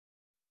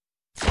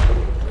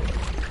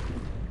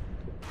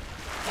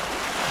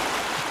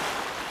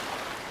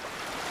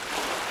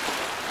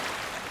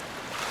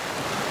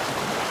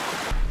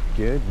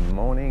Good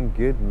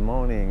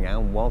morning,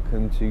 and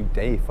welcome to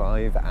day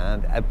 5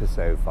 and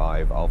episode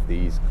 5 of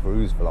these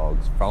cruise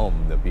vlogs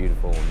from the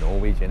beautiful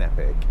Norwegian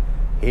Epic.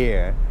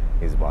 Here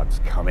is what's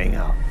coming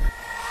up.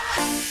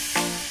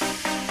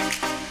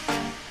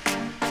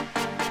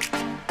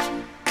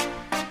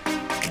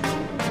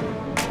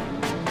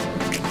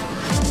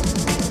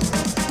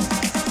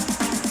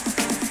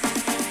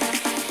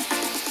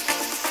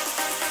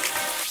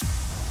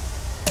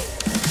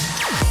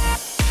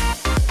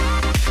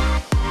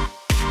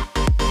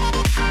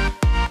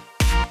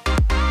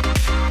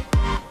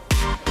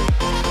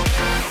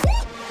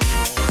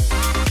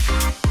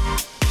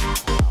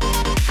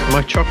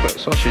 My chocolate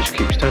sausage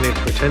keeps turning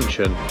to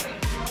attention.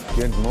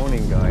 Good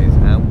morning guys,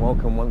 and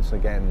welcome once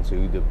again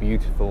to the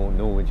beautiful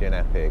Norwegian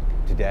Epic.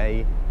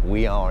 Today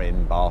we are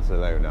in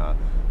Barcelona.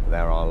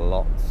 There are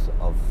lots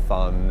of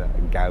fun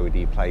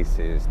Gaudi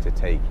places to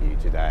take you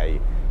today,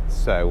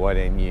 so why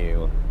don't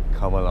you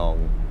come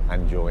along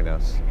and join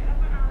us.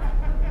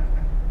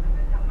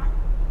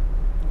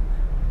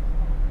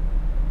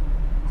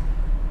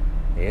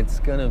 It's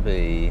gonna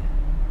be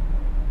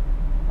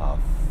a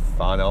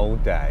fun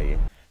old day.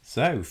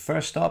 So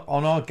first up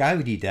on our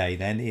Gaudi day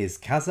then is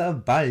Casa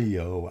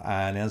Ballo,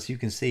 and as you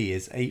can see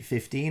it's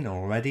 8:15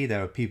 already.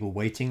 There are people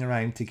waiting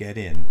around to get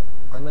in.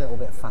 I'm a little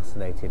bit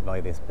fascinated by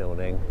this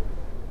building.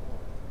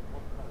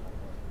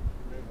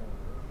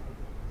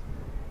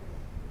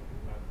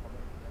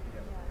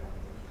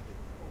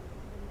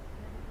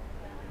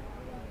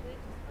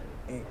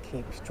 It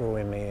keeps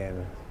drawing me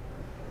in.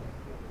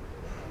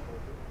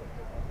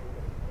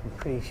 I'm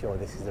pretty sure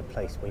this is a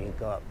place where you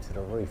go up to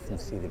the roof and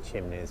see the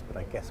chimneys, but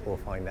I guess we'll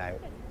find out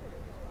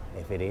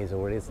if it is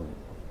or it isn't.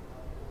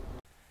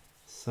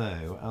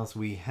 So as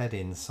we head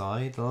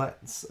inside,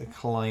 let's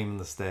climb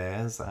the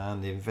stairs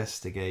and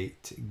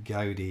investigate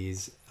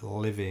Gaudi's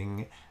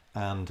living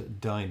and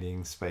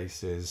dining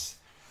spaces.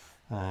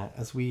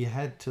 As we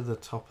head to the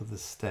top of the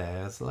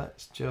stairs,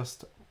 let's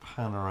just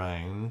pan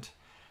around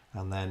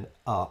and then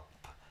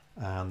up,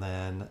 and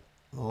then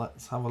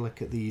let's have a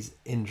look at these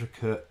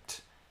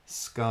intricate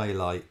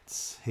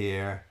skylights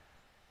here.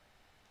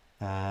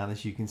 And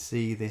as you can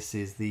see, this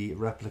is the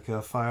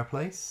replica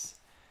fireplace,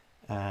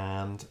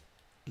 and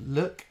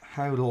look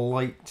how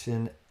light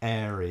and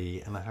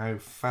airy and how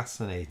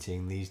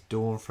fascinating these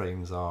door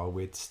frames are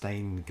with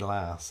stained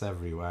glass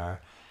everywhere.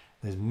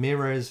 There's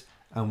mirrors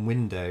and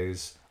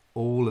windows,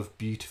 all of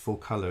beautiful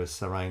colours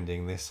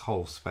surrounding this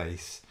whole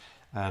space,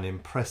 and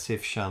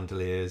impressive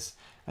chandeliers,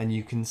 and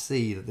you can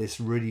see that this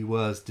really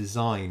was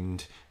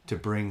designed to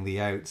bring the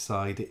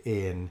outside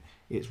in.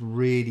 It's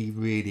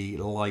really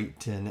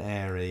light and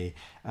airy,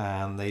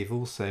 and they've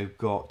also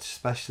got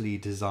specially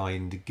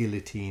designed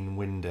guillotine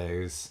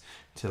windows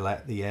to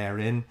let the air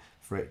in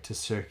for it to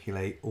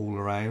circulate all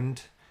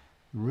around.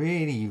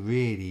 Really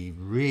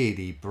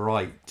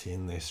bright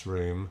in this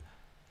room.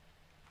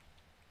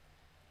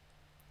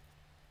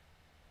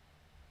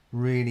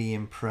 Really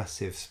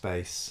impressive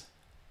space.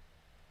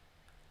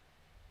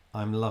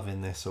 I'm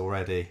loving this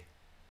already.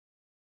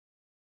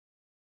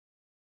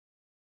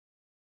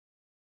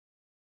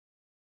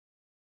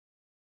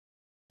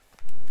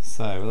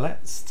 So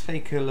let's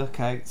take a look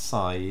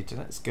outside.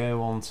 Let's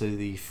go on to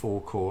the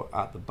forecourt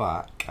at the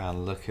back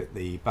and look at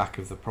the back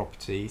of the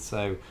property.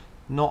 So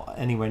not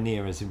anywhere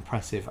near as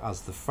impressive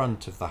as the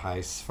front of the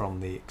house from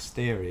the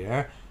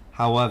exterior.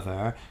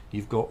 However,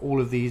 you've got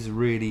all of these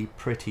really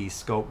pretty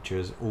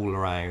sculptures all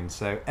around.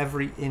 So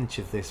every inch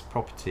of this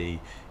property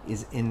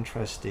is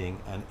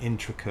interesting and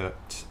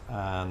intricate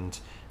and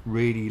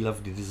really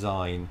lovely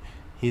design.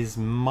 His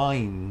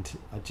mind,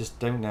 I just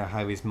don't know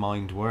how his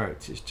mind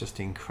works. It's just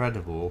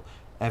incredible.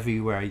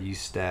 Everywhere you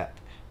step,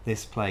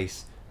 this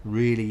place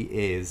really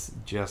is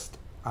just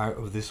out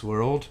of this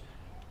world.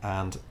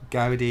 And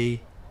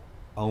Gaudi,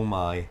 oh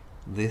my,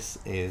 this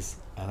is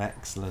an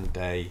excellent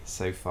day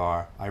so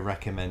far. I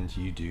recommend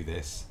you do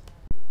this.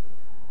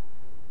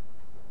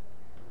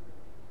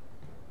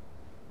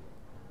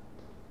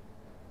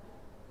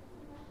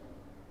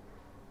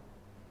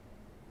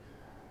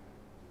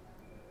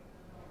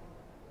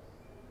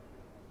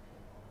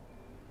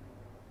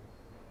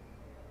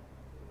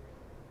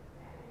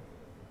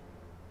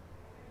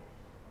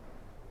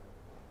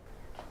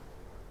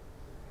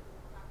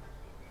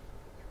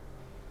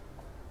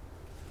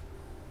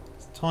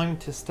 Time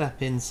to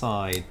step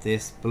inside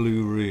this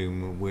blue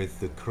room with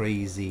the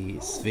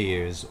crazy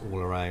spheres all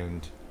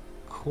around.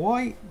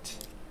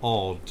 Quite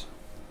odd.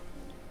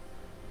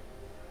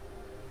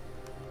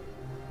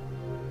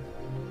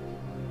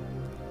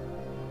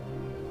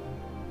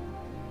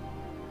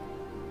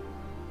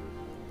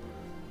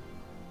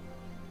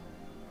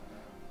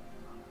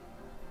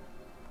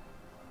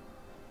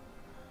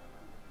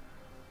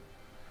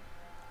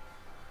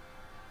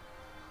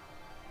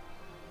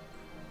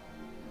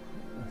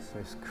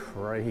 This is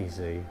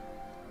crazy.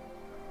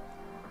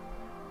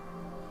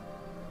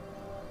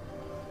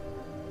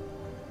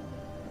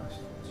 That's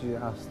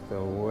just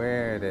the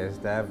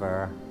weirdest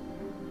ever.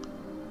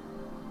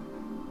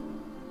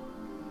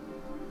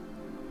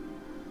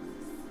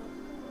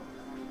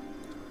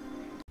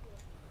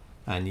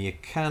 and you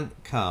can't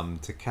come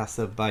to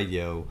Casa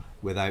Bayo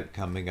without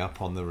coming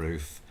up on the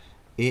roof.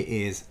 It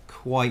is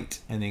quite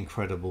an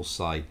incredible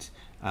sight,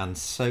 and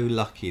so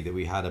lucky that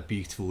we had a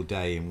beautiful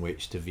day in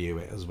which to view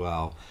it as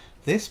well.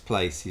 This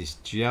place is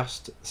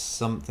just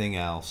something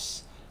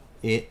else.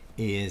 It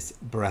is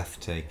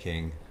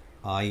breathtaking.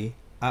 I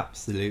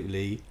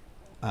absolutely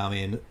am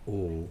in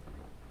awe.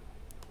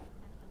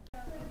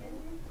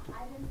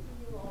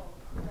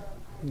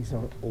 These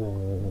are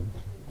all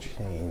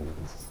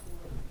chains.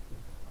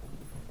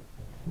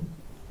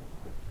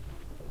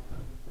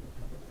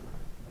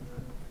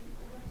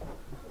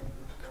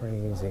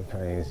 Crazy,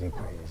 crazy,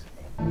 crazy.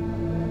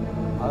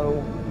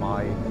 Oh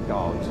my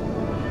God.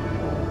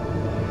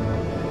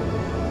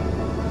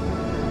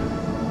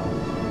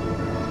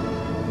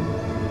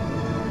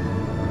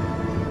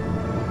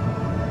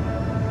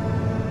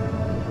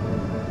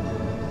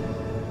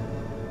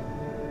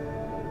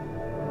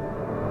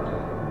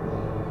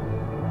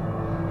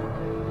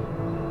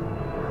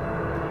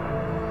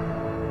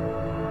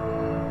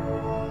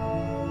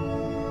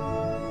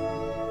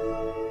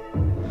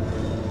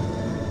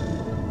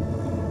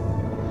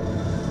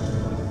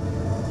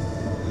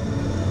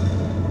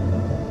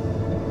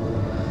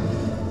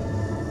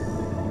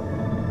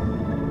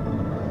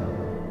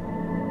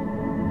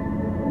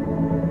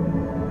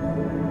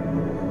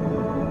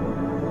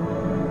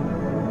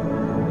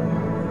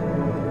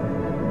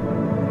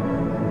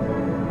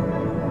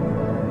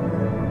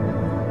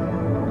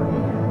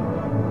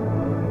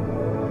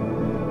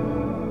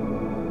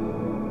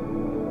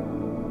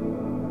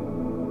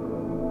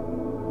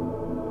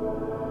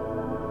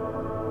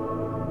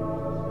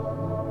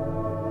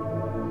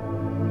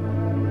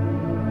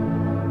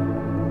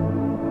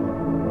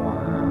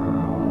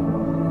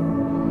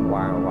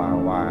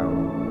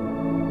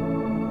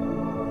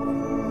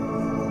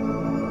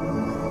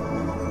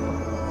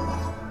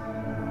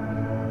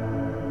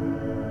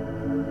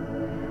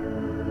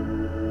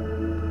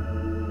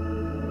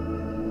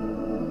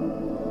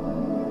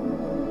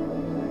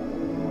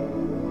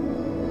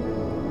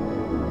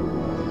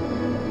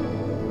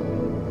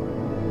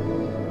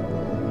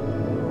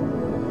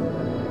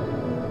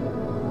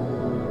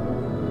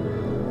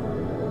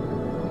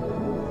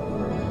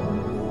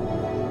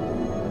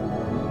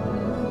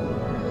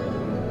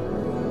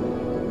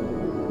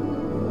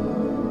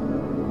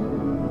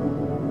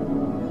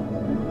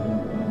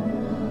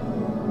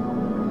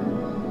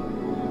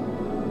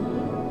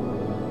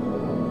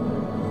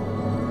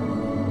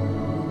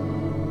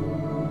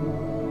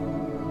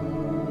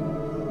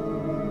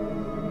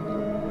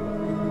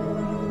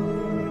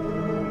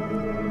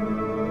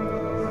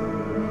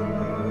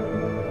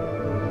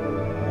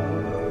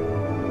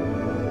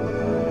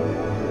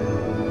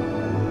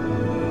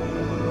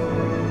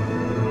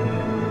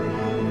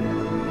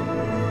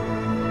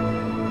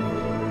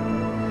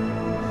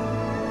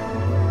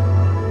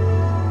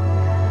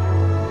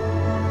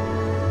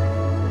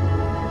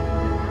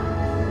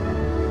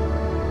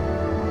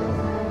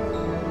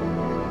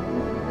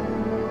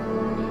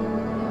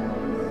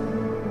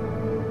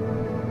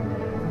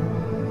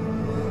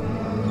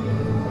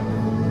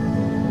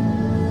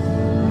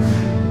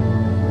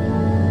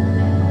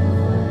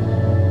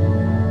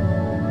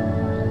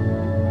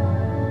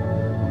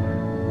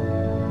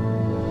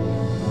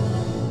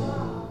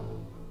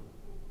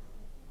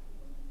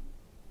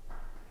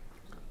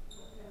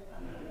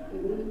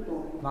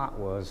 That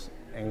was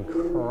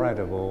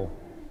incredible.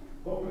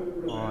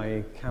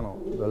 I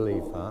cannot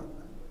believe that.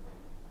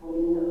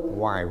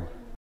 Wow.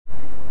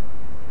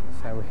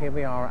 So here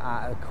we are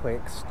at a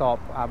quick stop.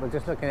 We're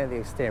just looking at the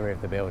exterior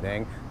of the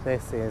building.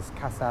 This is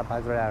Casa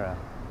Bayo.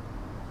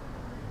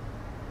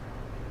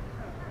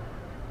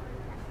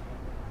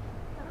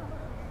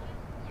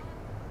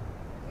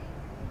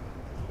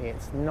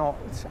 It's not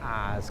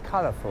as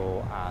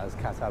colourful as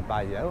Casa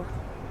Bayo,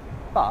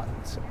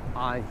 but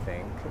I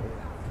think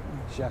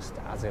just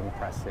as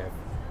impressive.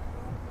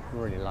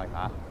 Really like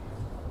that.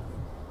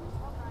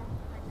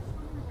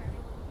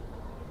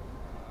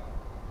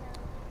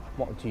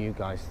 What do you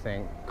guys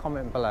think?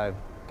 Comment below.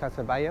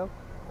 Casa Bayo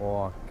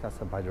or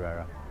Casa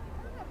Bayo?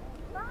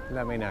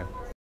 Let me know.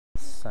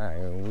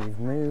 So we've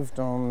moved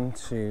on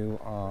to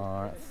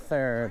our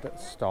third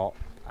stop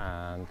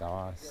and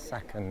our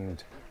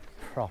second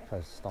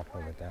proper stop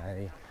of the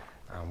day,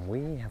 and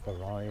we have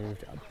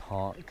arrived at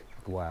Park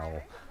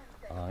Güell.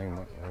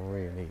 I'm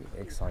really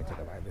excited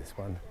about this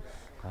one.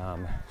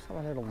 Let's have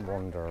a little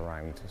wander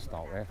around to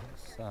start with.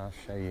 Let's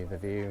show you the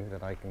view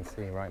that I can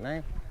see right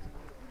now.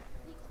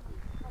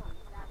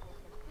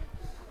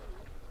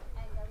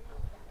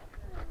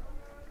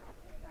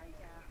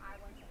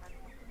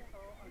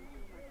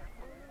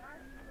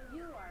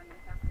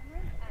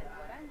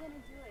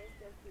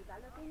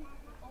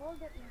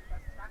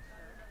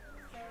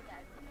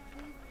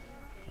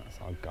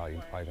 That's our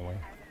guide, by the way.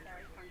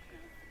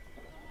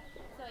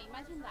 So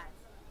imagine that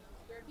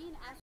you're being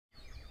asked.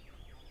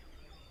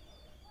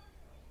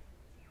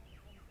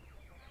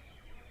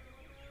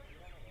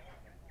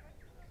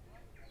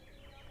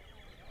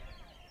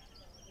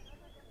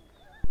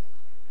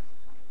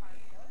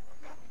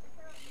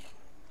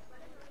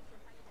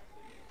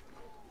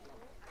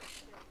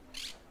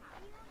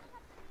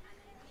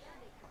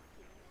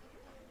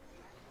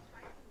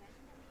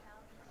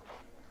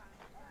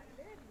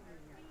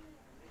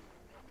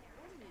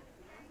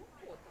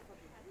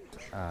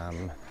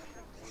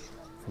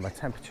 from a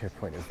temperature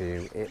point of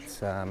view,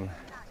 it's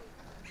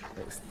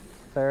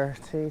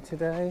 30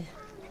 today.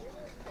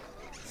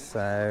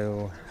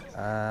 So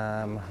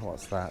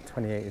what's that?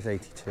 28 is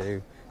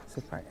 82.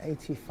 So about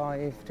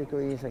 85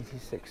 degrees,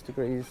 86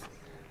 degrees.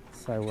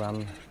 So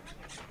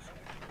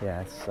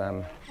yeah, it's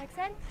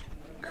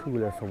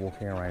cooler for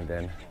walking around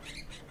in.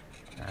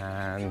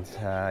 And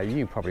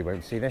you probably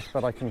won't see this,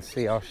 but I can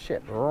see our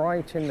ship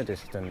right in the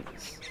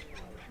distance.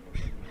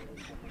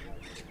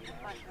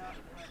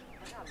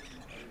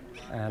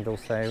 And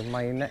also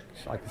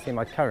I can see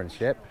my current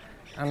ship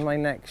and my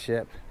next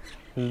ship.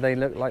 They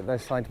look like they're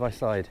side by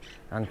side.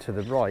 And to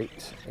the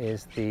right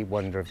is the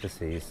Wonder of the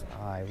Seas.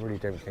 I really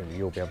don't think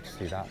you'll be able to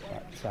see that,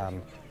 but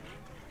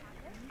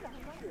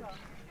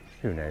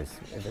who knows?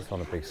 If it's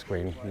on a big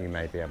screen, you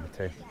may be able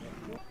to.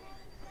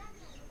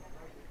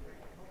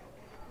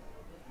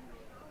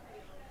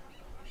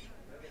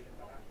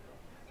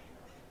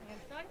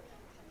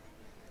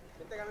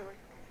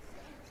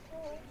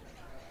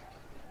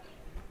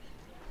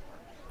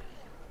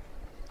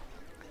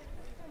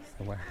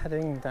 So we're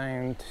heading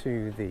down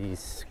to the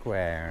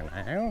square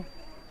now.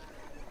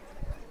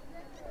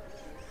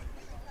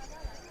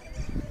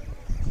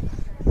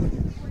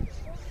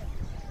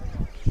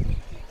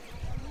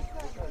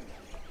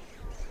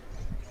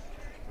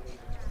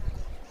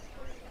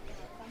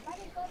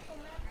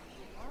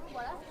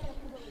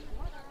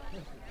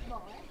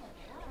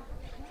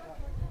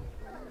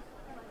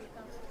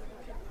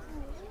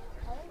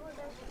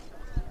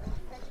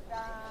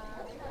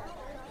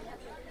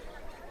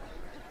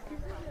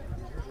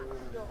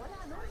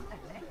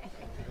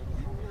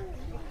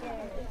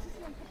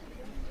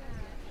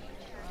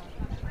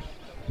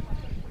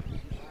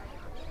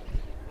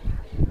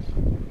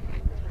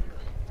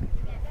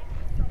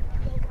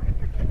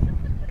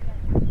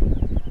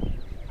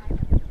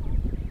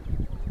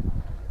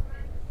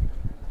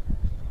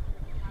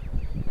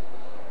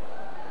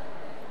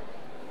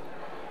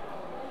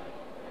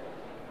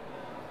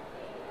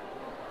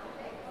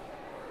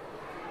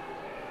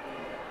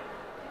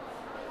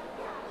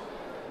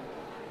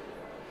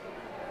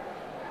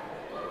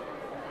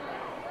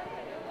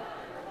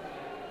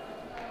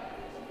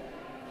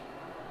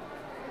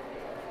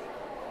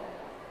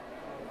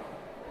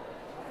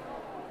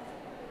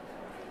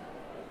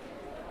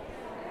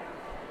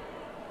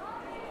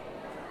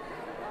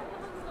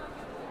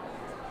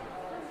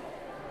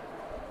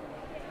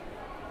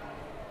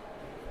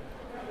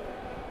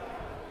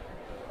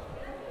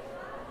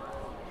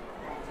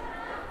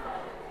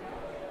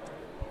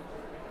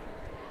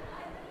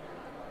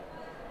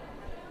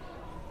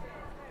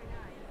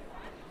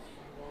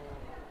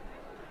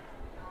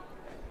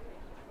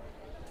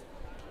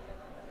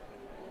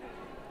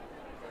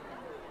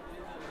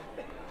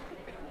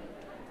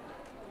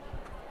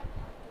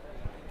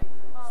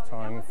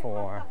 Time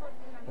for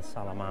the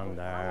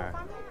salamander.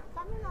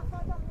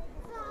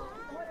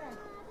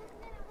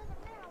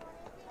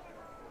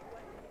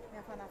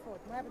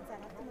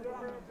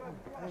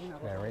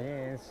 There he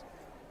is.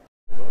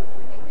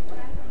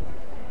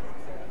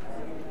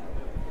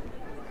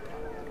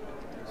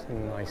 It's a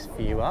nice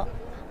view up.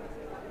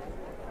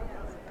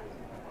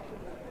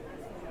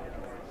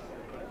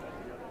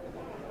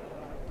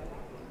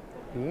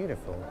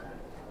 Beautiful.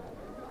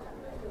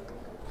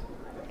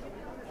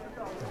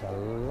 There's a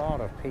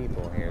lot of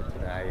people here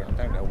today. I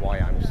don't know why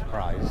I'm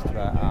surprised,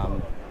 but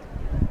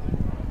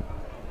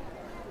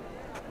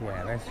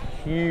yeah, there's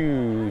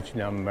huge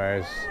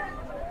numbers.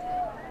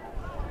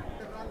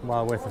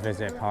 Well worth a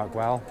visit,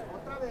 Parkwell.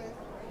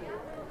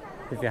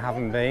 If you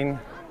haven't been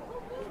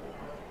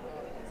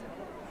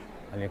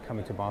and you're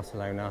coming to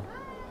Barcelona,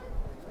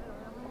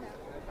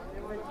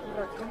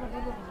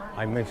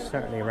 I most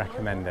certainly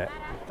recommend it.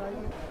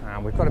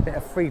 We've got a bit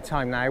of free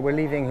time now. We're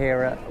leaving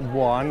here at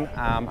 1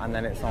 and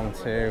then it's on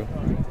to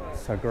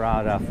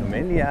Sagrada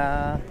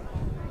Familia,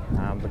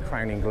 the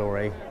crowning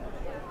glory.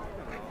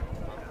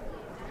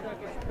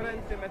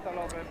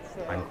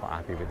 I'm quite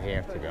happy with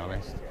here, to be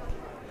honest.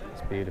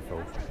 It's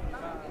beautiful.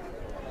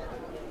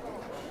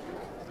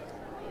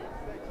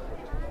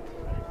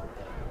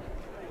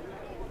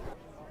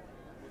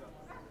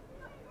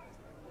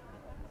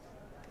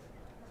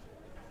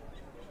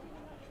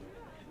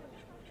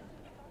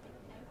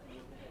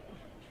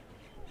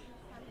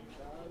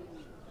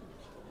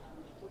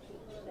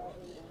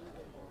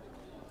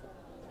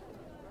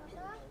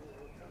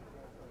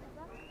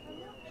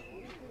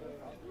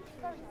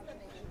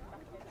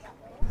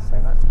 So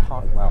that's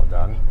Parkwell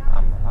done.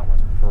 That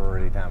was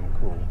pretty damn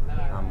cool.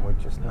 We're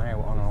just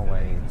now on our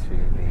way to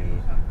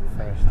the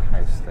first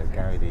house that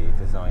Gaudi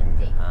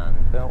designed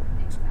and built,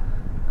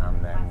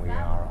 and then we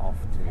are off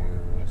to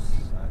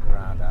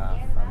Sagrada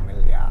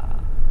Familia.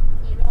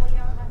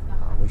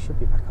 We should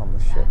be back on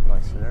the ship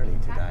nice and early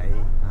today.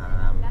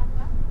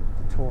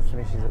 The tour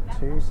finishes at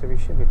 2, so we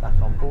should be back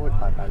on board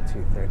by about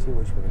 2:30,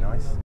 which will be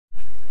nice.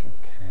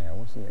 Okay, I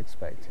was wasn't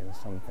expecting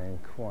something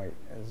quite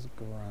as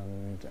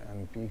grand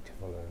and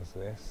beautiful as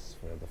this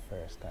for the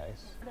first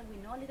house. That we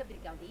know a little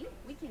bit Gaudi,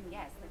 we can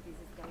guess that this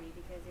is Gaudi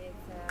because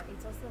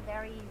it's also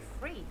very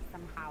free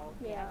somehow.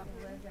 Yeah.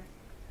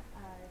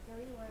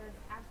 Gaudi was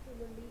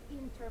absolutely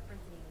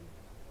interpreting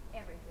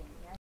everything.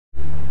 Yes.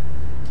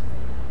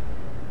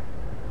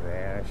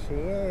 There she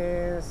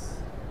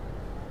is,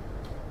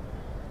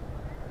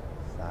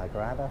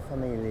 Sagrada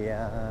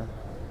Familia.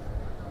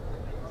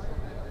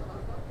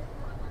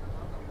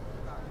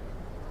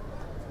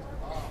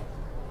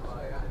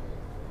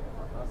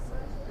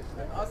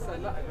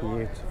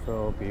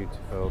 Beautiful,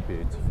 beautiful,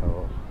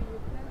 beautiful.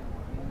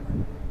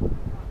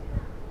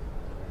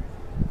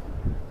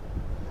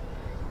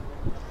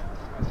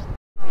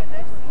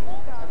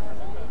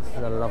 This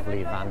is a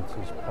lovely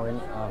vantage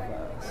point of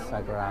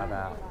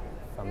Sagrada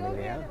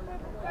Familia.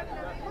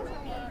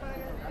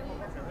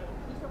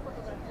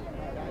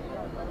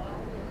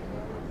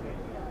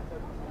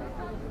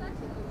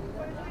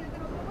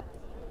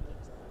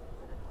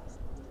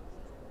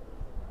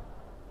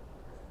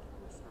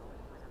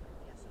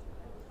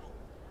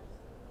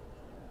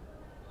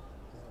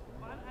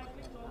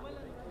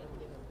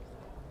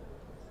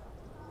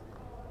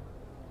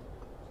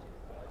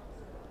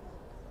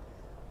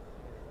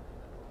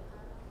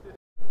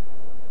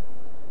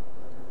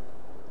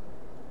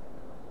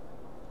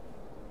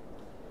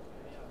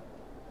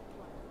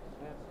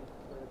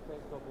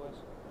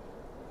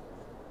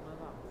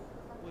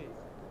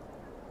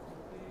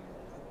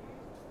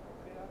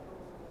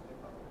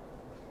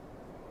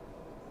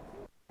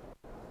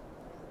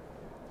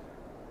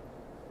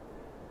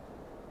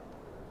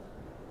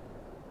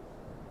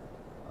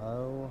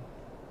 Oh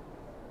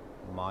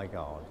my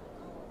God.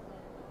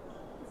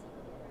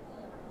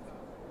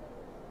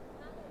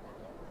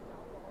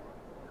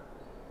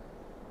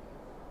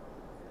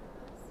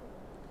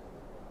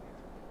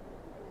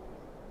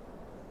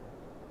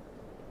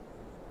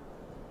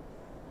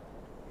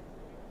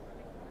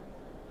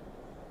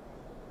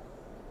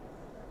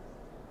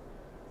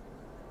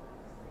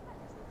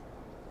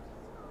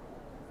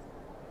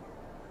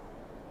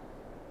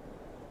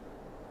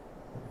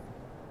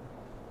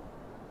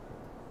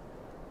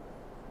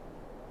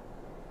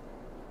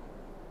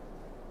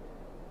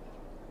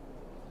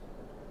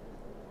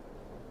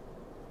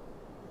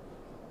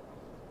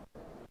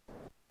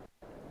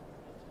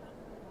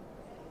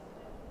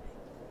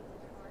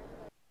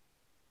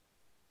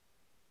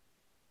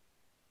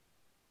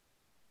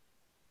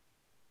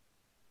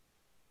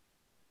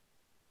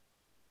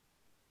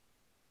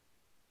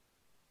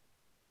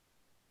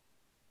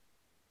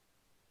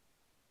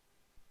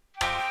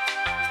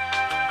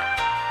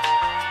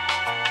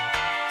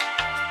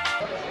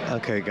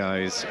 Okay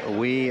guys,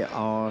 we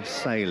are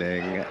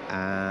sailing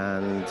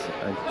and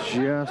I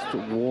just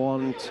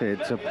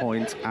wanted to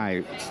point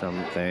out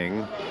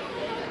something.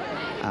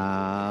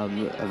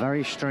 A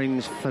very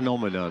strange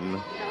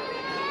phenomenon.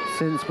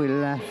 Since we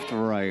left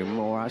Rome,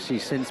 or actually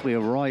since we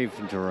arrived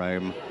into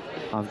Rome,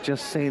 I've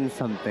just seen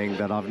something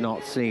that I've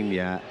not seen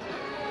yet.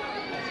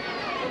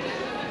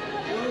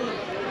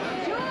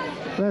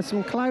 There's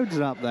some clouds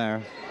up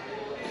there.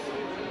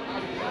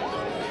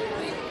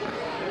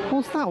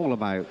 What's that all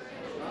about?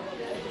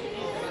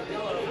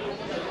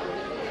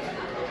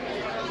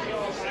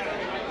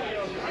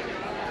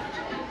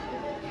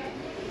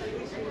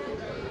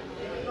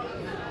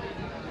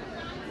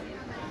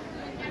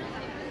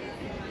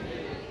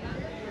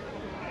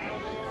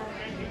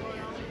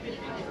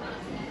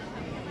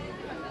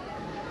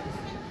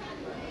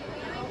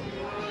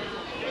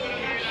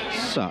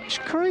 Such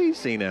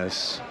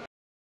craziness.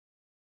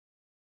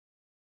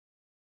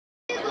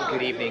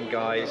 Good evening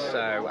guys,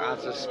 so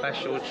as a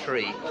special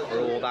treat for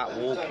all that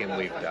walking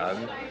we've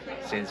done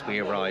since we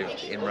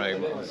arrived in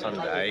Rome on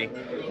Sunday,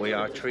 we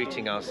are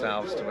treating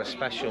ourselves to a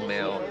special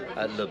meal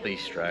at the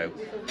Bistro.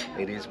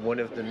 It is one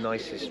of the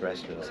nicest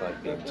restaurants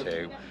I've been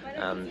to,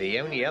 and the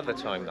only other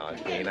time that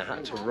I've been I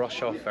had to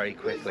rush off very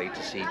quickly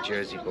to see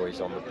Jersey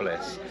Boys on the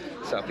Bliss,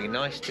 so it'd be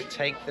nice to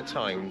take the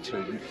time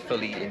to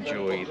fully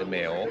enjoy the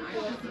meal.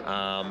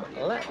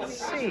 Let's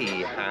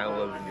see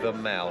how the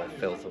Mel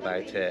feels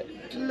about it.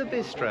 The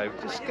Bistro,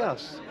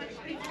 discuss.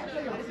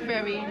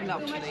 Very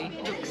lovely,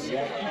 looks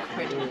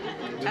incredible,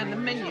 and the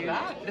menu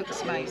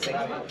looks amazing.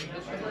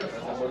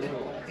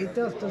 It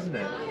does, doesn't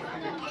it?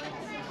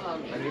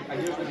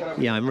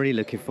 Yeah, I'm really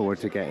looking forward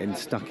to getting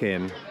stuck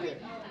in.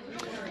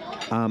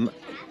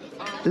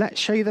 Let's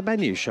show you the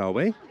menu, shall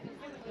we?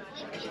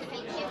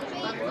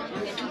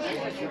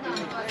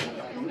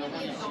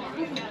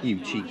 You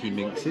cheeky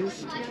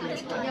minxes.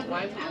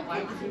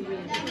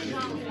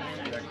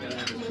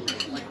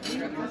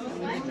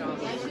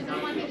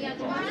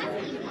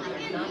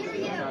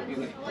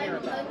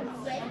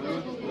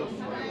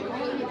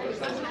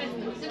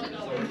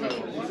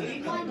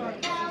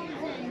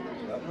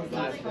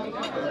 I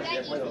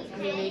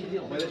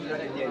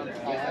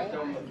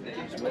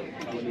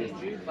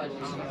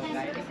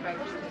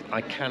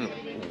can't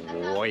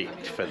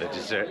wait for the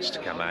desserts to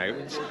come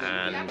out,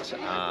 and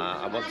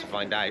I want to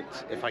find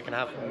out if I can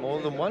have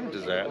more than one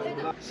dessert.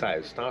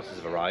 So starters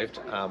have arrived.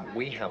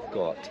 We have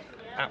got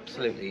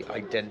absolutely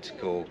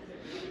identical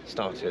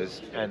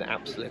starters and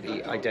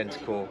absolutely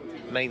identical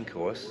main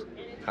course.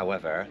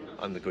 However,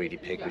 I'm the greedy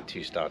pig with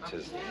 2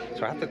 starters.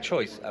 So I have the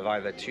choice of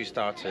either 2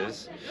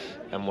 starters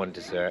and 1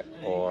 dessert,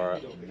 or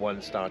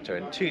 1 starter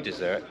and 2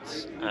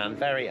 desserts. And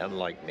very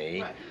unlike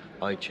me,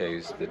 I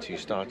chose the 2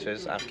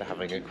 starters after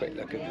having a quick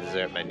look at the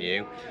dessert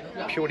menu,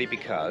 purely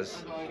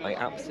because I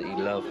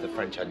absolutely love the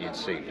French onion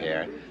soup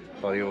here.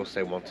 But I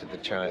also wanted to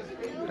try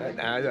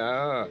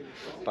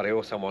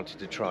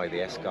the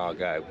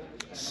escargot.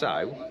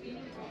 So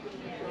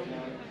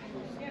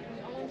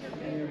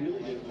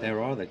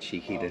there are the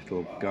cheeky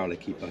little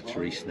garlicky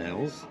buttery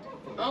snells.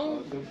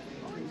 Oh,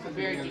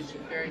 very juicy,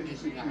 very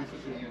juicy.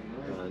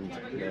 And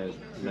there's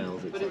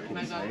Mel's exactly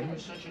the same,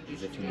 as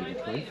if you need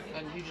a clue.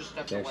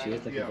 There she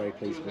is, looking very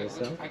pleased with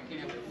herself.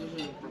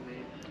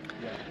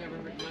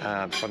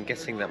 So I'm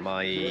guessing that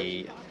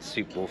my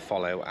soup will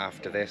follow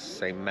after this,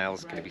 so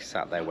Mel's going to be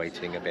sat there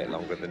waiting a bit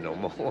longer than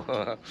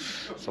normal.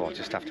 So I'll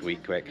just have to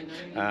eat quick.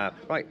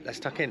 Right, let's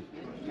tuck in.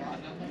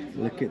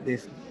 Look at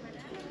this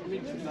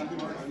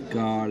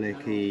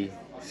garlicky,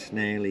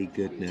 snaily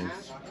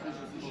goodness.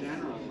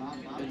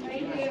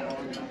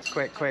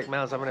 Quick, quick,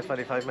 Mel's having a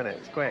funny 5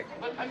 minutes, quick.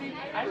 Do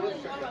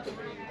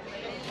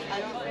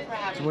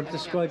you want to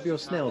describe your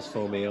snails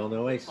for me on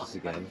Oasis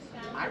again?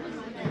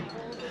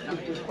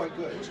 It was quite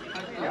good.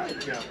 Yeah.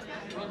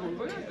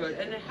 Very good,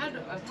 and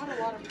I've had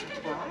a lot of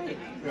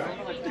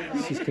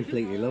variety. She's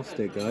completely lost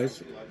it,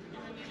 guys.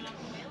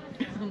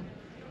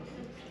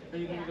 Are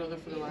you going to go there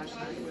for the last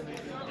night?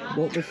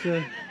 What was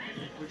the...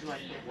 Would you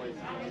like to avoid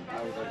that?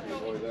 I would like to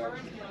avoid that.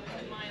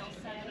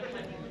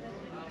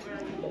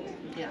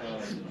 Yeah.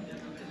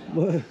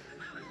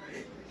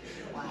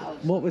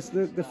 What was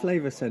the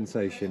flavour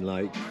sensation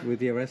like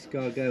with your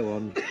escargot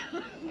on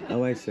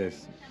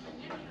Oasis?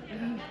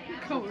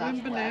 Can't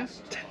remember now.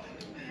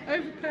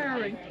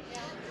 Overpowering.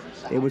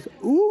 It was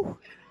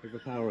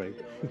overpowering.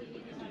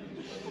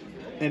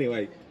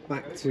 Anyway,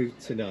 back to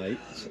tonight.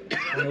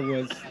 How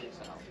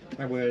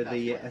were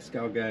the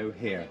escargot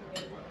here?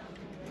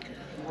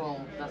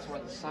 Well, that's where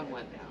the sun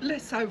went down.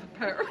 Less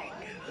overpowering.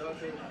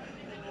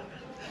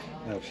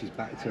 Oh, she's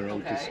back to her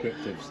old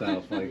descriptive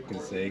self, I can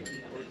see.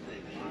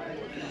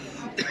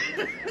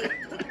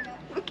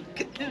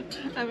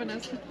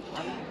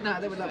 No,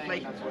 they were lovely.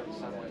 That's where the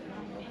sun went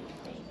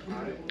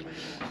down.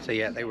 So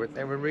yeah, they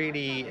were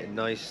really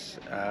nice,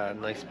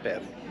 nice bit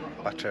of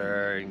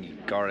butter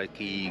and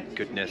garlicky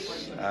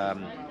goodness.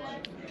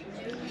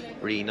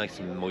 Really nice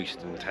and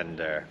moist and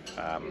tender.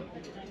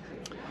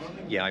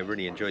 Yeah, I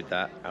really enjoyed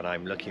that, and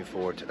I'm looking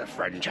forward to the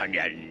French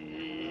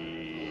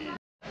onion.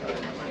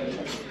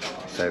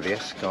 So the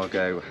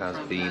escargot has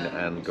been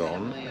and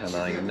gone, and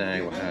I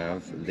now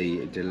have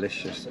the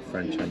delicious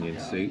French onion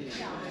soup.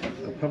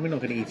 I'm probably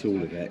not going to eat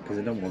all of it because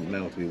I don't want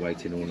Mel to be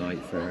waiting all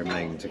night for her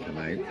main to come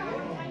out.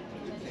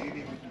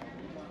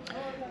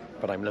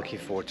 But I'm looking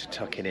forward to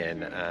tucking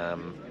in.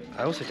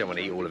 I also don't want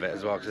to eat all of it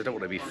as well because I don't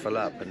want to be full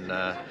up and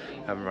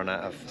haven't run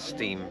out of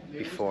steam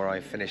before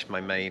I finish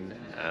my main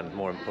and,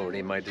 more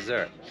importantly, my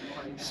dessert.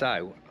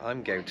 So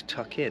I'm going to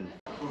tuck in.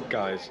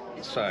 Guys,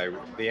 so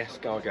the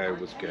escargot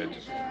was good.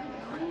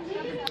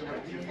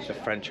 It's a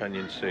French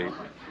onion soup.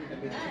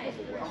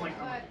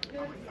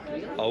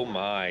 Oh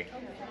my.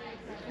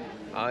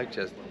 I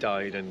just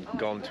died and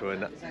gone to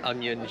an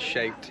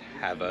onion-shaped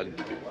heaven.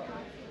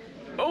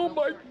 Oh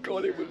my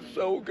god, it was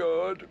so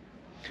good.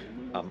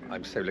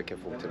 I'm so looking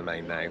forward to the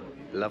main now.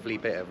 Lovely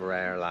bit of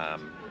rare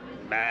lamb.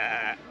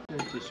 Bah. Oh,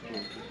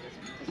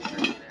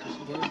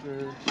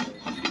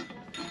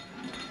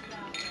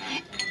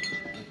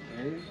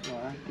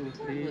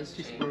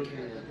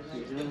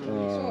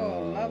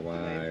 lovely,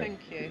 wow. thank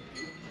you.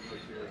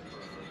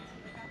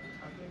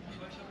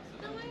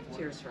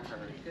 Cheers for her,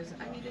 because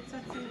I mean it's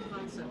that same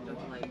concept of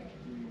like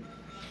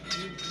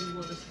you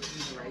want us to do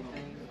the right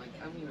thing. Like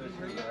I mean,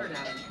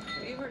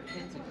 we were at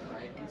Kensington,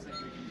 right? It's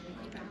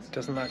like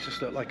Doesn't that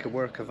just look like a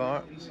work of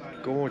art?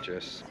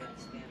 Gorgeous.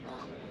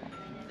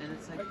 and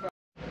it's like.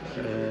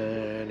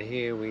 And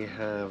here we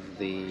have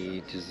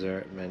the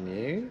dessert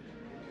menu.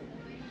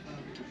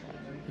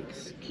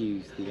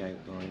 Excuse the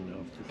outline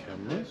of the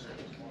camera.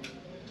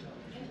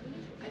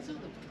 I saw the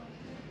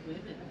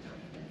women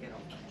get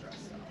all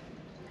dressed up.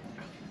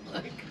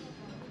 Like.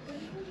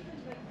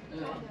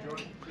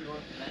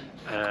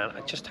 And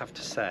I just have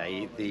to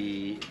say,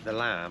 the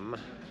lamb,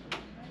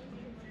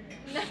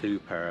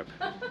 superb,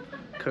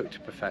 cooked to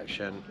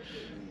perfection.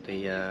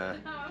 The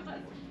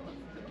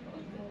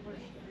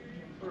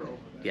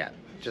yeah,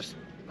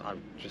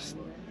 I'm just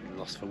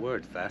lost for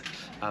words there.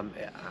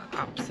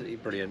 Absolutely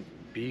brilliant,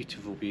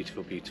 beautiful,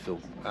 beautiful, beautiful.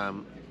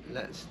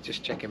 Let's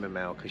just check in with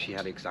Mel because she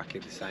had exactly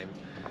the same.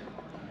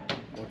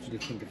 What did you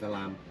think of the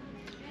lamb?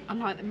 I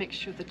like the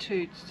mixture of the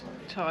two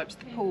types,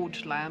 the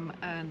porridge lamb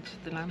and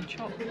the lamb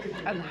chop.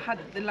 And had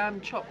the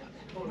lamb chop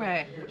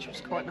rare, which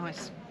was quite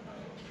nice.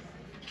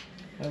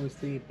 How was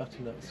the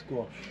butternut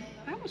squash?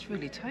 That was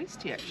really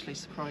tasty, actually,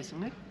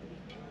 surprisingly.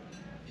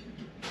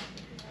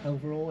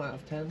 Overall, out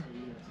of 10?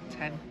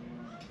 10.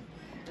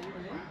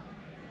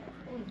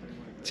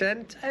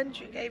 10, 10,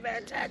 you gave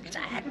it a 10,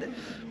 10.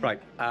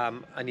 Right,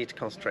 I need to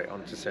concentrate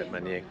on dessert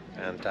menu,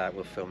 and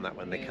we'll film that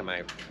when they come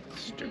out.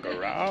 Stick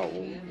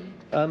around.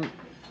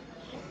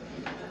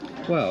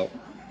 Well,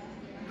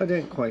 I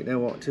don't quite know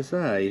what to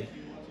say.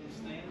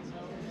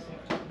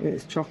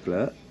 It's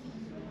chocolate.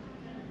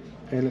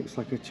 It looks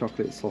like a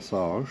chocolate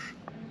sausage.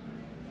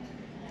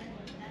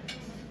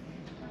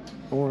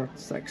 Or a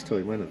sex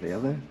toy, one or the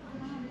other.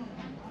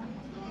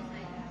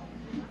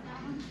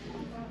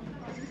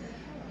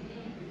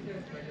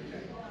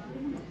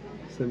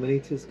 So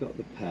Manita's got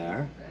the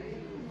pear.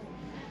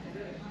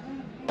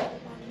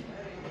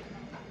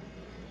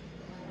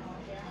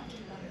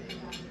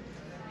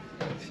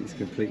 She's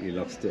completely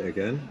lost it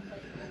again.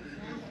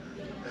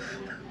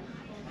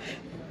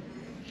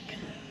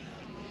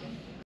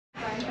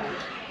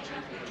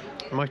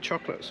 My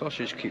chocolate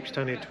sausage keeps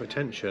turning to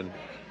attention.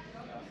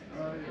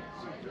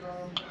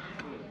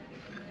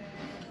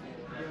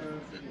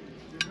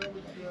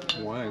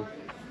 Wow.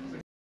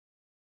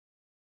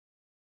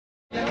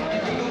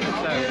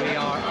 So we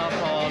are up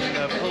on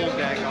the pool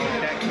deck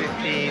on deck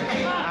 15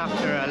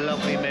 after a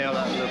lovely meal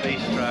at the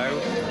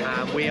Bistro,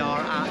 and we are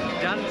at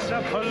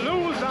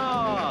Dancerpalooza.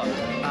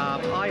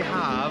 I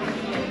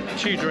have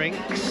 2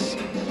 drinks.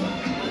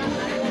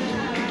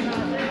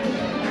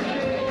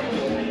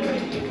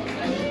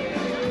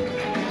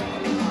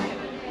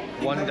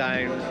 One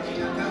down,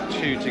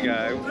 2 to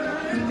go.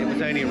 It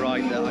was only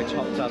right that I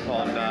topped up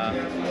on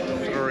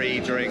 3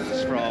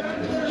 drinks from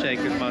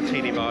Shaker's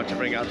Martini Bar to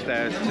bring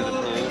upstairs to the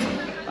pool.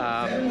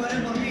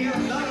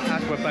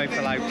 As we're both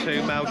allowed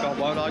 2, Mel got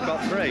 1, I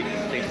got 3.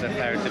 Seems a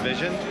fair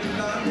division.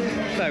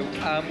 So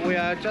we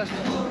are just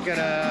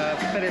gonna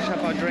finish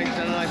up our drinks,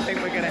 and I think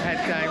we're gonna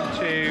head down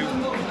to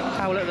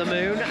Howl at the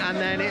Moon, and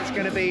then it's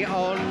gonna be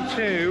on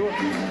to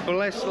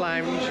Bliss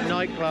Lounge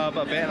nightclub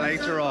a bit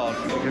later on,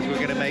 because we're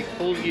gonna make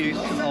full use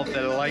of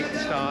the late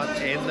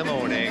start in the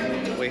morning.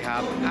 We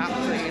have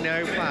absolutely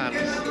no plans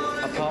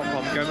apart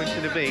from going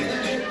to the beach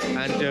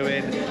and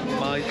doing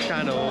my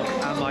channel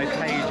and my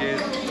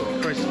page's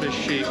Christmas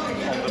shoot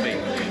on the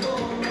beach.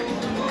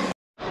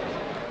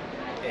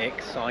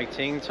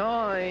 Exciting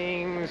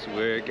times!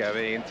 We're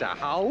going to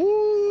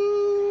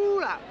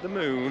Howl at the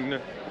Moon.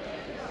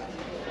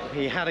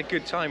 We had a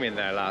good time in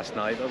there last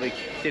night, but we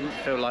didn't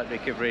feel like we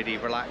could really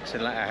relax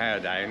and let our hair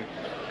down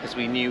because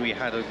we knew we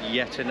had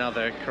yet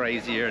another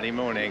crazy early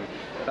morning.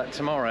 But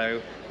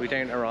tomorrow we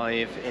don't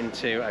arrive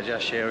into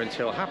Ajaccio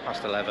until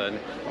 11:30,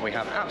 and we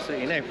have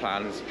absolutely no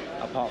plans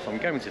apart from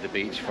going to the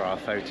beach for our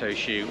photo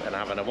shoot and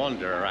having a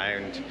wander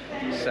around.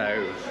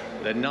 So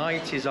the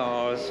night is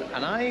ours,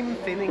 and I'm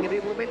feeling a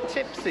little bit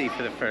tipsy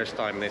for the first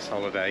time this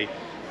holiday.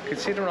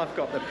 Considering I've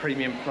got the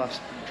Premium Plus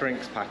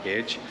drinks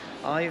package,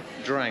 I've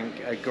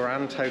drank a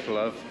grand total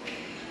of,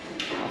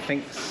 I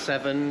think,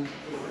 7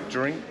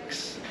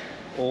 drinks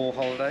all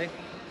holiday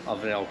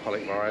of an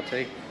alcoholic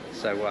variety.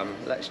 So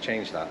let's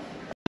change that.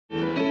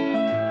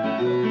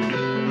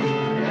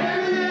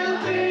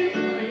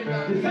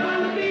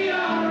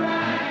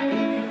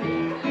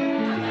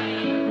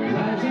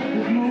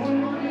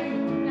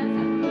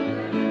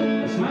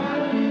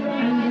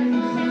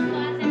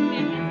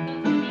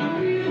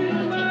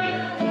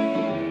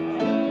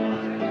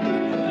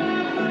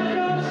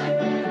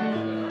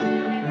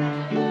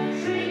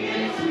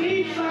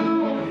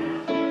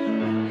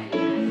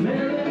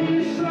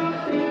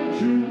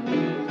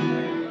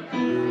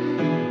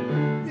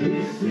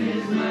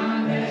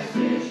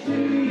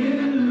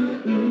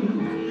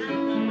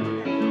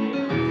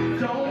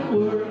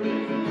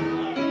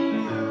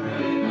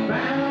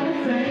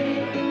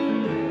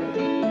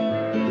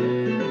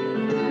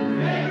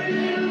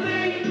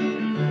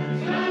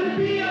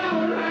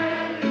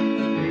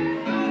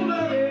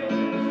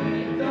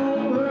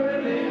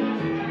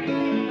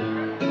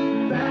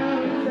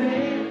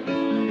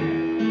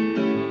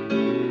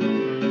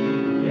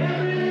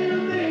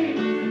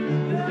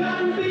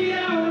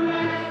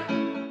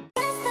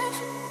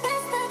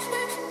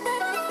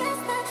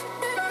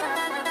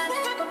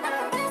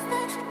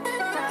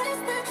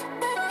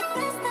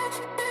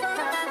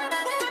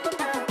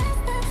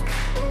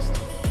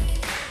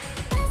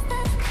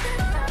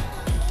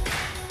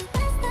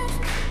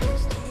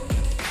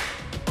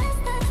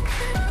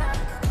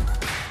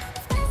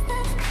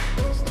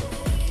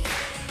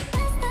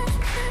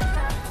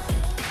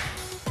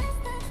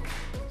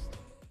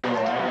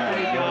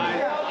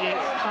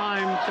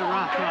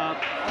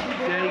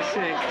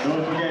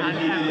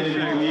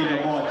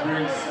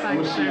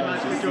 Thanks so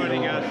much for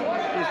joining us.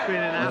 It's been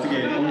an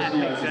absolutely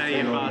epic day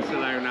in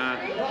Barcelona.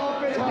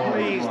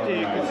 Please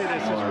do consider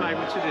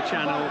subscribing to the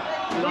channel,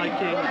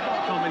 liking,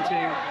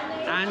 commenting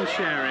and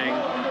sharing.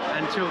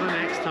 Until the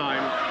next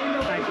time,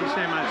 thank you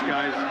so much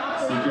guys.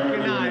 Good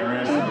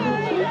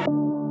night.